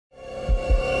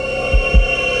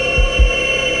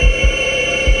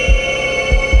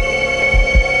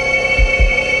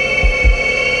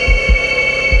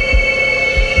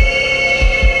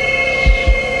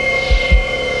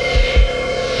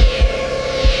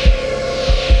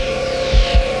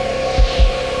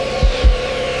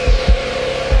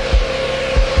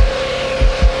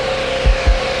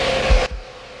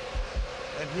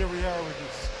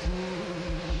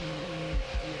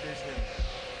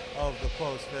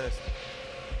Twist.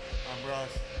 I'm Russ.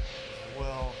 This is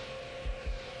Will.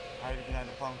 Hiding behind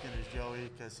the pumpkin is Joey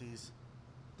because he's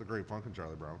the great pumpkin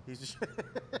Charlie Brown. He's just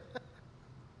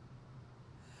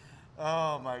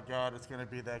oh my God, it's going to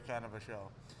be that kind of a show.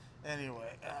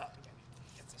 Anyway, I gotta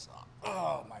get this off.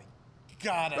 Oh my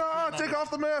God. Take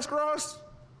off the mask, Russ.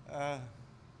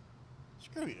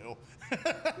 Screw you.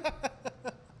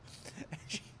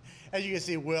 As you can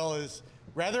see, Will is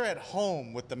rather at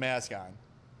home with the mask on.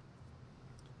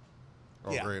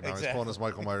 Oh, yeah, great. Now exactly. He's pulling his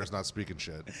Michael Myers, not speaking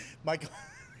shit. Michael.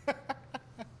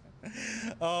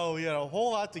 Oh, a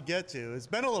whole lot to get to. It's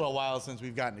been a little while since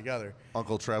we've gotten together.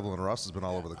 Uncle Traveling Russ has been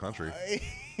all over the country.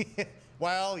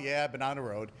 Well, yeah, been on the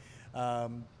road.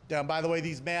 By the way,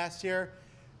 these masks here,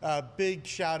 big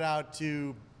shout out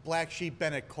to Black Sheep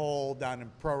Bennett Cole down in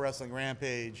Pro Wrestling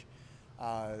Rampage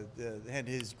and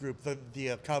his group,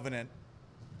 the Covenant.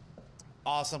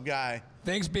 Awesome guy.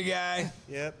 Thanks, big guy.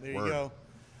 Yep, there you go.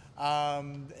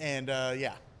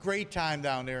 Yeah, great time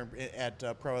down there at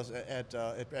Pro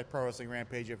Wrestling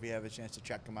Rampage. If you have a chance to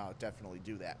check them out, definitely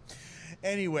do that.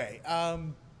 Anyway,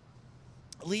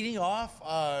 leading off,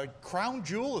 Crown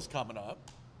Jewel is coming up.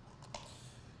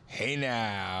 Hey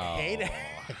now.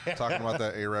 Talking about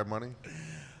that A-Rab money.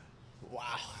 Wow,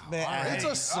 man, it's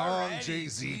a song,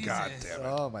 Jay-Z. God damn it!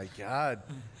 Oh my God.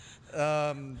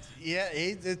 Well,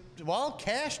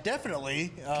 cash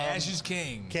definitely. Cash is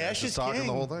king. Cash is talking king.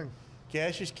 The whole thing.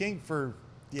 Cash is king for,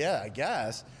 I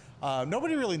guess.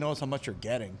 Nobody really knows how much you're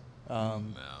getting. No.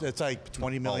 It's like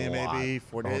 20 million, maybe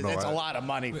 40. No, it's a lot of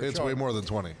money. It's way more than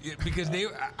 20. Yeah, because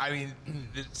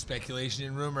speculation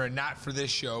and rumor, not for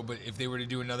this show, but if they were to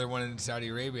do another one in Saudi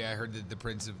Arabia, I heard that the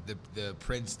prince,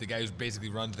 the guy who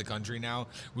basically runs the country now,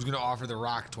 was going to offer The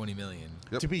Rock 20 million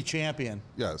to be champion.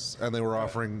 Yes, and they were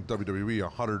offering WWE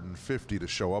 150 to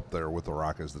show up there with The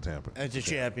Rock as the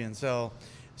champion. So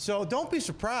don't be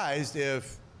surprised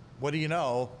if, what do you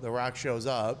know, The Rock shows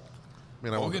up.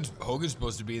 Hogan's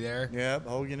supposed to be there. Yeah,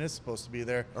 Hogan is supposed to be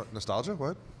there. Nostalgia?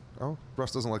 What? Oh,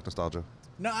 Russ doesn't like nostalgia.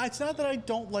 No, it's not that I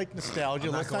don't like nostalgia.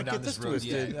 Let's not get this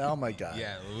twisted. Oh my God.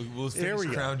 Yeah, we'll finish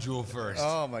Crown Jewel first.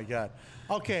 Oh my God.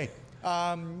 Okay.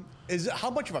 How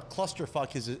much of a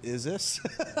clusterfuck is this?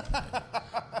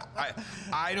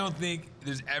 I don't think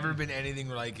there's ever been anything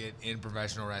like it in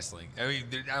professional wrestling. I mean,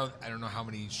 I don't know how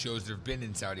many shows there have been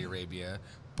in Saudi Arabia,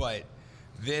 but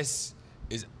this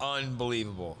is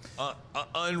unbelievable,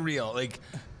 unreal. Like,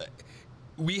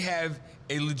 we have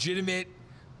a legitimate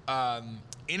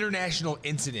international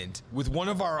incident with one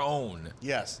of our own.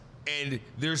 Yes. And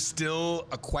there's still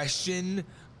a question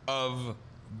of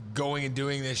going and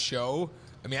doing this show.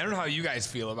 I mean, I don't know how you guys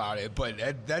feel about it, but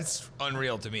that's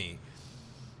unreal to me.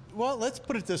 Well, let's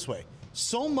put it this way.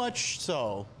 So much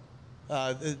so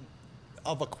of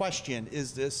a question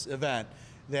is this event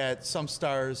that some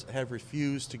stars have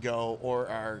refused to go or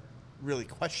are really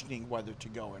questioning whether to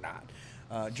go or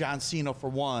not. John Cena, for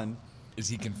one. Is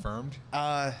he confirmed?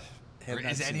 Are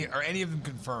any of them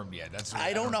confirmed yet?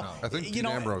 I don't know. I think Dean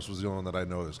Ambrose was the only one that I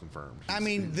know is confirmed.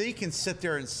 They can sit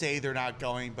there and say they're not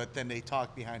going, but then they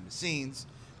talk behind the scenes.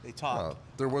 They talk.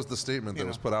 There was the statement that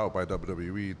was put out by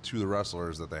WWE to the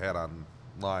wrestlers that they had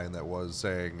online that was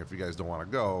saying, if you guys don't want to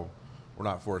go, we're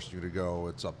not forcing you to go.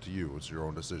 It's up to you. It's your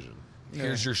own decision.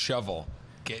 Here's your shovel.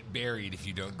 Get buried if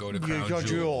you don't go to Crown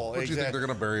Jewel. What do you think they're going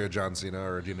to bury a John Cena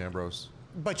or a Dean Ambrose?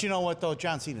 But you know what though?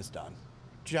 John Cena's done.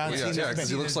 Because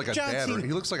he looks like a dad.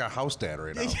 He looks like a house dad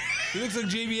right now. He looks like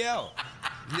JBL.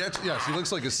 Yes, he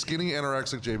looks like a skinny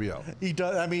anorexic JBL. He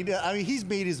does. I mean, he's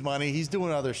made his money. He's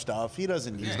doing other stuff. He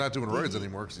doesn't need. He's not doing roids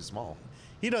anymore because he's small.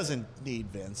 He doesn't need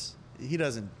Vince. He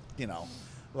doesn't.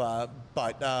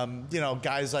 But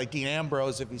guys like Dean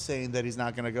Ambrose, if he's saying that he's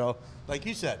not going to go, like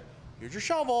you said, here's your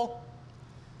shovel.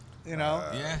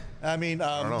 Yeah. I mean,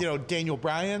 Daniel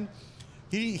Bryan,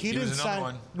 he didn't sign.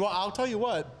 One. Well, I'll tell you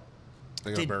what.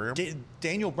 They gonna bury him?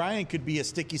 Daniel Bryan could be a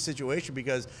sticky situation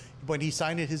because when he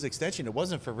signed his extension, it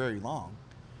wasn't for very long.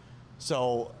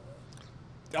 So,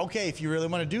 okay, if you really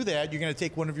want to do that, you're going to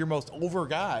take one of your most over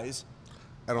guys.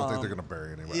 I don't think they're going to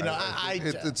bury anyone.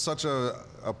 It's such a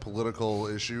political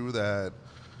issue that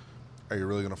are you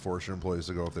really going to force your employees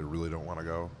to go if they really don't want to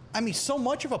go? I mean, so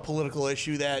much of a political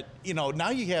issue that,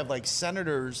 now you have like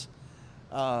senators.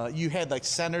 You had like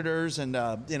senators and,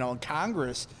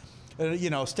 Congress,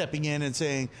 stepping in and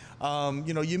saying,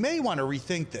 you may want to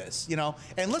rethink this,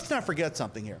 And let's not forget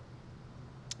something here.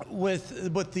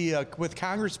 With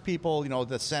Congress people,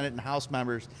 the Senate and House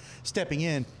members stepping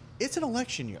in, it's an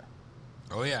election year.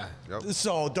 Oh yeah. Yep.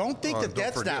 So don't think that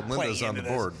that's not playing Linda's on the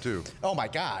into board this. too. Oh my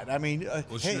God! I mean,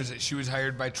 Well, hey, she was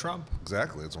hired by Trump.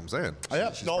 Exactly, that's what I'm saying.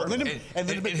 yeah, She's no, part of Linda, it. and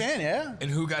Linda McMahon, yeah, And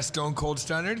who got Stone Cold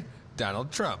Stunned?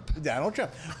 Donald Trump. Donald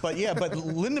Trump. But yeah, but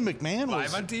Linda McMahon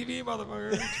was Live on TV,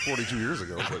 motherfucker. 42 years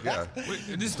ago, but yeah.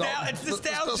 It's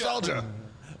nostalgia. Nostalgia.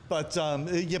 But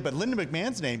yeah, but Linda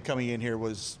McMahon's name coming in here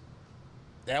was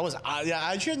odd. Yeah,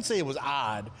 I shouldn't say it was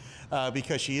odd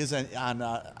because she is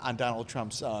on Donald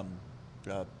Trump's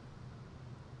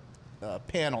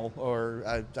panel, or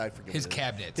I forget His what it is.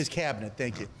 cabinet. His cabinet.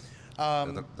 Thank you.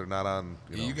 They're not on.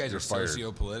 You guys you're are fired.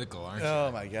 socio-political, aren't you? Oh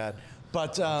my God!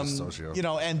 But socio. you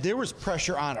know, and there was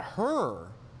pressure on her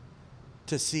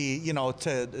to see, you know,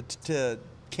 to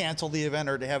cancel the event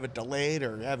or to have it delayed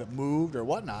or have it moved or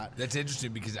whatnot. That's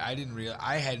interesting because I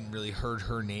hadn't really heard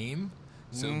her name,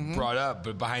 so brought up,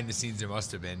 but behind the scenes it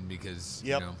must have been because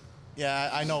Yep. you know. Yeah,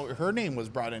 I know her name was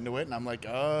brought into it, and I'm like,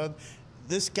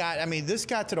 this got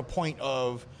to the point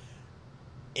of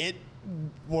it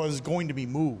was going to be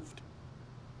moved.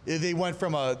 They went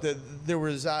from there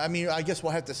was, I mean, I guess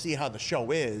we'll have to see how the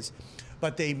show is,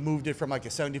 but they moved it from like a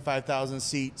 75,000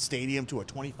 seat stadium to a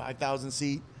 25,000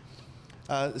 seat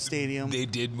stadium. They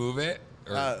did move it.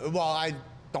 Or? Well, I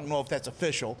don't know if that's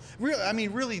official.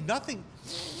 Really, nothing.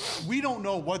 We don't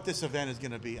know what this event is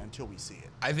going to be until we see it.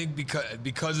 I think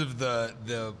because of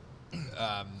the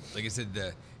like I said,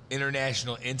 the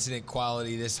international incident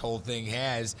quality this whole thing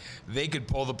has, they could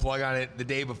pull the plug on it the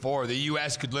day before. The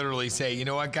U.S. could literally say, you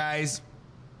know what, guys?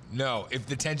 No, if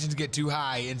the tensions get too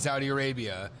high in Saudi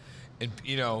Arabia, and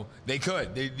you know they could,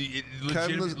 it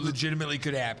legitimately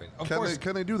could happen. Of course,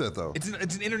 can they do that though? It's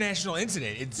an international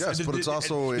incident. Yes, but it's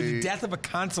also the death of a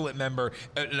consulate member,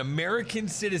 an American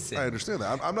citizen. I understand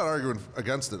that. I'm not arguing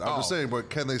against it. I'm just saying, but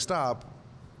can they stop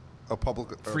a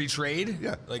public free trade?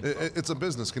 Yeah, like it's a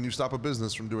business. Can you stop a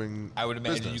business from doing? I would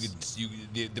imagine business?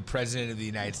 the president of the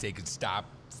United States could stop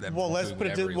them. Well, from let's doing put it.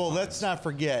 whatever he Well, wants. let's not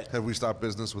forget. Have we stopped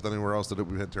business with anywhere else that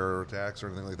we had terror attacks or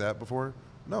anything like that before?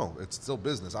 No, it's still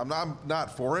business. I'm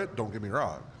not for it. Don't get me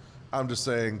wrong. I'm just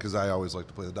saying because I always like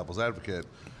to play the devil's advocate.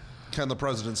 Can the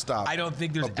president stop? I don't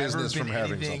think there's a business ever been from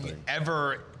having anything something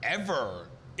ever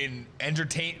in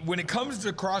when it comes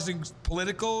to crossing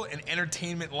political and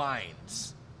entertainment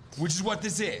lines, which is what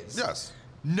this is. Yes.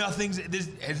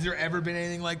 Has there ever been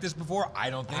anything like this before? I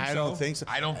don't think so. I don't think so.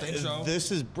 I don't think so.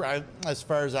 This is, as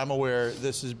far as I'm aware,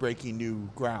 this is breaking new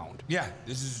ground. Yeah,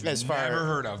 this is As far- never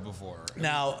heard of before.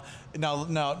 Now to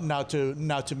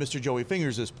Mr. Joey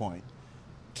Fingers' point,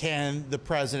 can the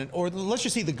president, or let's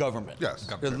just see the government? Yes.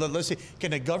 Let's see. Can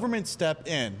the government step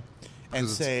in and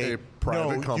It's say, a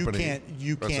private no, company.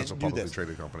 you That's can't a do publicly this?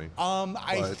 traded company.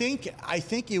 I think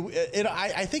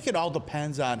it all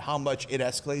depends on how much it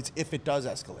escalates, if it does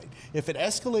escalate. If it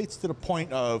escalates to the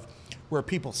point of where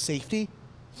people's safety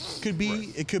could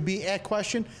be at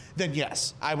question, then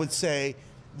yes, I would say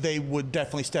they would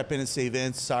definitely step in and say,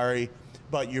 Vince, sorry,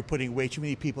 but you're putting way too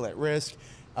many people at risk.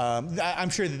 I'm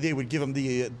sure that they would give them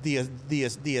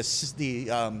the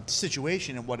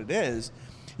situation and what it is,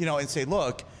 you know, and say,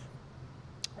 look,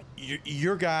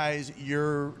 your guys,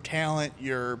 your talent,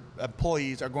 your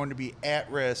employees are going to be at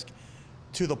risk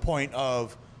to the point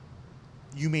of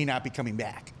you may not be coming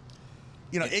back.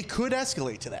 You know, it could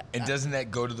escalate to that. And doesn't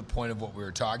that go to the point of what we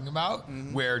were talking about,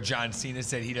 where John Cena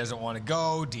said he doesn't want to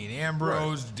go, Dean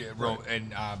Ambrose,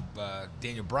 and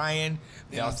Daniel Bryan,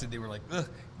 they all said they were like, ugh,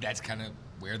 that's kind of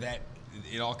where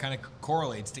it all kind of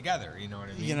correlates together. You know what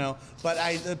I mean? You know, but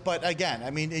again, I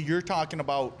mean, you're talking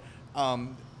about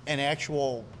an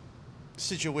actual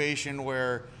situation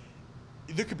where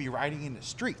there could be rioting in the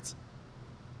streets.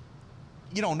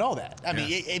 You don't know that. I mean,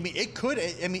 it could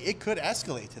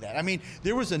escalate to that. I mean,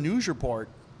 there was a news report.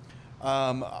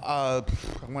 I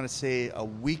want to say a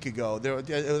week ago. I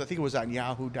think it was on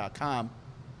Yahoo.com,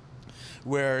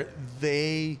 where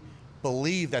they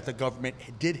believe that the government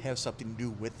did have something to do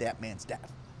with that man's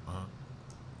death.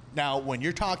 Now, when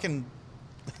you're talking,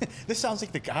 this sounds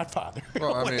like The Godfather.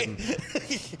 Well, I mean,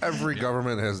 every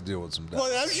government has to deal with some death.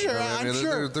 Well, I'm sure. I'm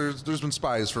sure. There's been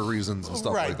spies for reasons and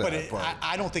stuff like that. But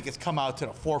I don't think it's come out to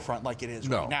the forefront like it is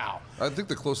right now. I think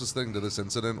the closest thing to this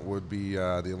incident would be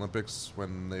the Olympics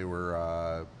when they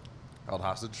were held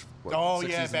hostage. Back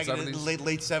 60s and in the 70s?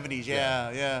 late 70s.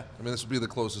 Yeah. I mean, this would be the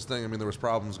closest thing. I mean, there was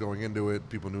problems going into it.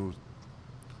 People knew,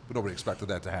 but nobody expected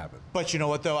that to happen. But you know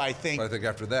what, though? I think But I think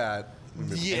after that,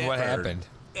 Yeah. And what happened?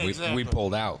 Exactly. We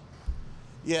pulled out.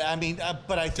 Yeah, I mean,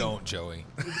 but I think. Don't, Joey.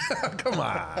 come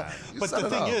on. You But set the it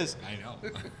thing up. is, I know.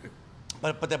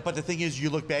 but the thing is, you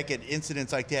look back at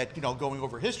incidents like that, you know, going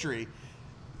over history.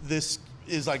 This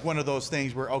is like one of those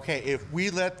things where, okay, if we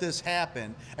let this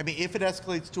happen, I mean, if it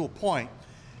escalates to a point,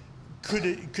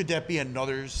 could that be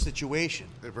another situation?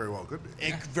 It very well could be.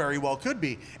 It very well could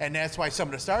be. And that's why some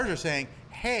of the stars are saying,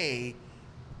 hey,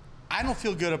 I don't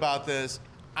feel good about this.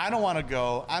 I don't want to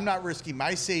go. I'm not risking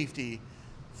my safety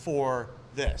for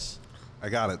this. I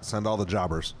got it. Send all the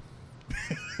jobbers.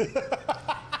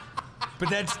 But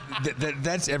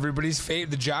that's everybody's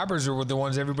fate. The jobbers are the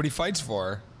ones everybody fights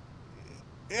for.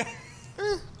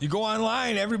 You go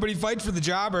online, everybody fights for the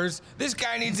jobbers. This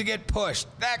guy needs to get pushed.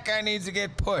 That guy needs to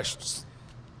get pushed.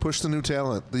 Push the new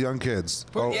talent, the young kids.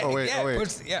 Wait.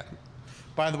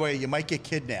 By the way, you might get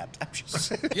kidnapped. I'm just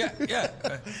saying. Yeah.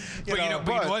 But you know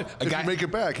what? If you make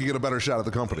it back, you get a better shot at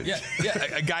the company. Yeah.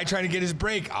 A guy trying to get his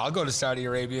break. I'll go to Saudi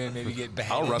Arabia and maybe get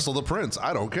beheaded. I'll wrestle the prince.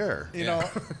 I don't care. You know,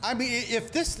 I mean,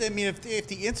 if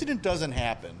the incident doesn't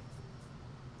happen,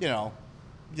 you know,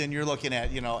 then you're looking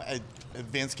at, you know,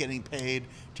 Vince getting paid,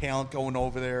 talent going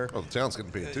over there. Oh, the talent's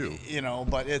getting paid too. You know,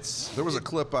 but There was a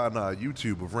clip on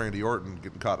YouTube of Randy Orton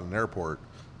getting caught in an airport,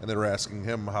 and they were asking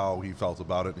him how he felt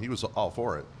about it, and he was all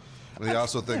for it. And he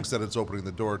also thinks that it's opening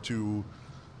the door to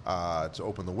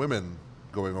open the women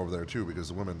going over there too, because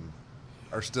the women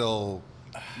are still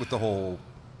with the whole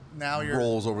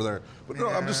roles over there. But no,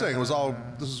 I'm just saying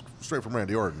this is straight from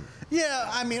Randy Orton. Yeah,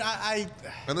 I mean,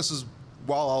 And this is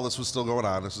while all this was still going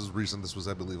on. This is recent. This was,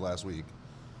 I believe, last week.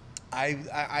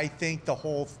 I think the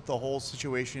whole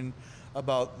situation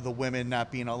about the women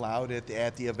not being allowed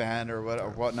at the event or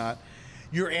whatnot.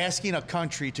 You're asking a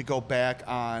country to go back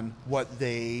on what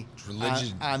they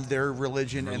on their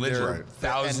religion and their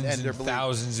thousands and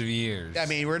thousands of years. I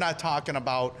mean, we're not talking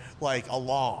about like a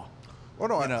law. Oh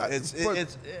no, you know,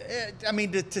 I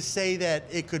mean, to say that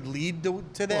it could lead to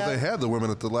that. Well, they had the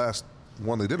women at the last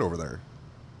one they did over there.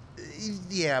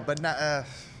 Yeah, but not.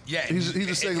 Yeah, he's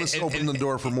just saying this opened the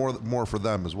door for more for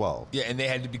them as well. Yeah, and they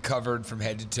had to be covered from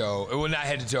head to toe. Well, not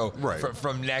head to toe, right?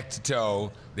 From neck to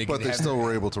toe. But they still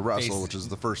were able to wrestle, which is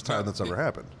the first time that's ever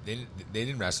happened. They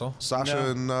didn't wrestle.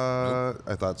 Sasha and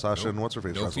I thought Sasha and what's her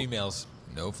face? No wrestled. females.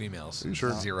 No females. Are you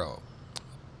sure? 0.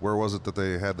 Where was it that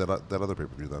they had that other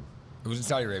pay-per-view then? It was in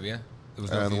Saudi Arabia. It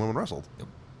was no and the women wrestled. Yep.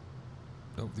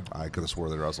 Nope. I could have swore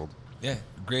they wrestled. Yeah,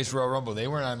 Greatest Royal Rumble. They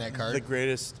weren't on that card. The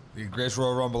greatest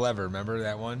Royal Rumble ever. Remember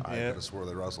that one? I could have swore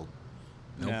they wrestled.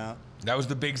 Nope. Yeah. That was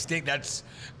the big stink. It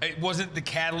wasn't the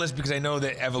catalyst because I know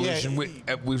that Evolution,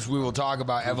 which we will talk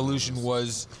about, Evolution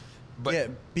was. But yeah,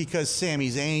 because Sami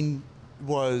Zayn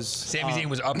was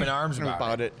up in arms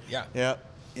about it. Yeah.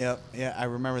 Yeah, I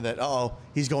remember that.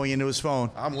 He's going into his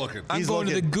phone. I'm looking. I'm going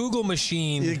to the Google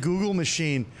machine. The Google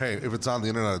machine. Hey, if it's on the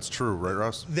internet, it's true, right,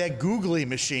 Russ? That googly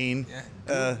machine. Yeah.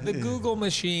 The Google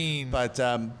machine. But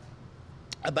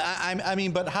I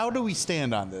mean, but how do we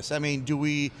stand on this? I mean, do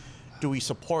we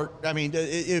support? I mean,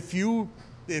 if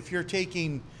you're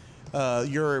taking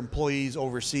your employees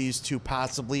overseas to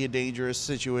possibly a dangerous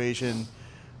situation,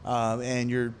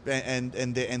 and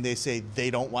they say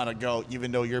they don't want to go,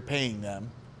 even though you're paying them.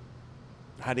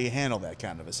 How do you handle that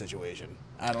kind of a situation?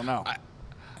 I don't know.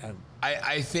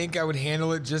 I think I would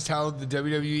handle it just how the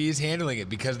WWE is handling it,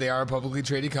 because they are a publicly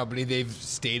traded company. They've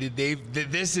stated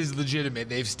this is legitimate.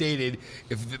 They've stated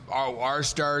if our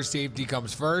star safety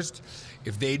comes first,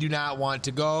 if they do not want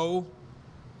to go,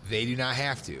 they do not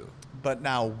have to. But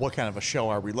now, what kind of a show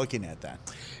are we looking at then?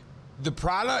 The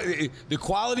product, the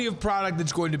quality of product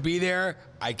that's going to be there,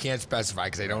 I can't specify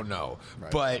because I don't know. Right.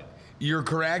 But you're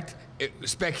correct.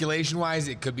 Speculation-wise,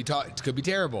 it could be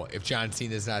terrible if John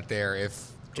Cena's not there.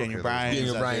 If Daniel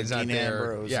Bryan's not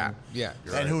there. Ambrose, yeah.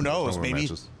 And who knows?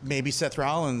 Maybe Seth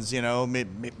Rollins. You know,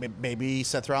 maybe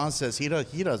Seth Rollins says he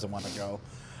doesn't want to go.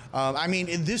 I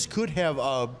mean, this could have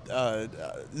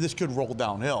this could roll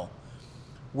downhill,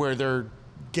 where they're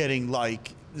getting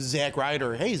like Zack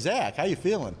Ryder. Hey, Zach, how you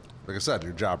feeling? Like I said,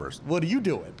 you're jobbers. What are you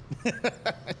doing?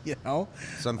 You know,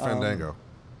 send Fandango.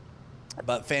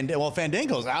 But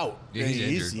Fandango's out. Yeah,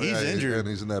 he's injured. And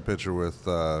he's in that picture with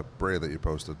Bray that you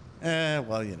posted.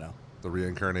 Well, you know. The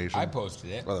reincarnation. I posted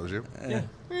it. Oh, that was you? Yeah.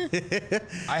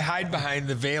 I hide behind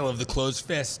the veil of the closed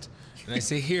fist. And I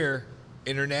say, here,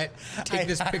 internet, take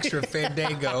this picture of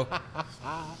Fandango.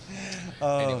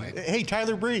 Anyway. Hey,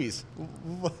 Tyler Breeze.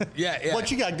 Yeah.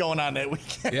 What you got going on that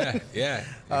weekend? Yeah.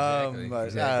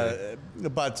 Exactly.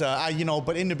 But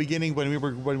in the beginning when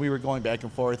we were going back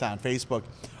and forth on Facebook,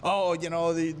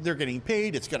 they're getting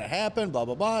paid, it's going to happen, blah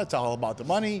blah blah. It's all about the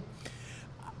money.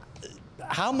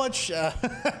 How much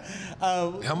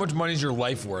money is your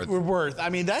life worth? I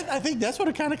mean, I think that's what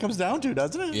it kind of comes down to,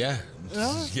 doesn't it? Yeah.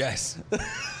 Yes.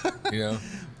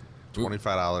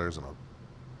 $25 and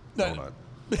a donut.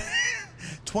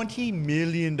 $20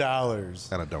 million. And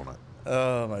a donut.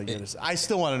 Oh my goodness! I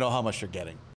still want to know how much you're getting.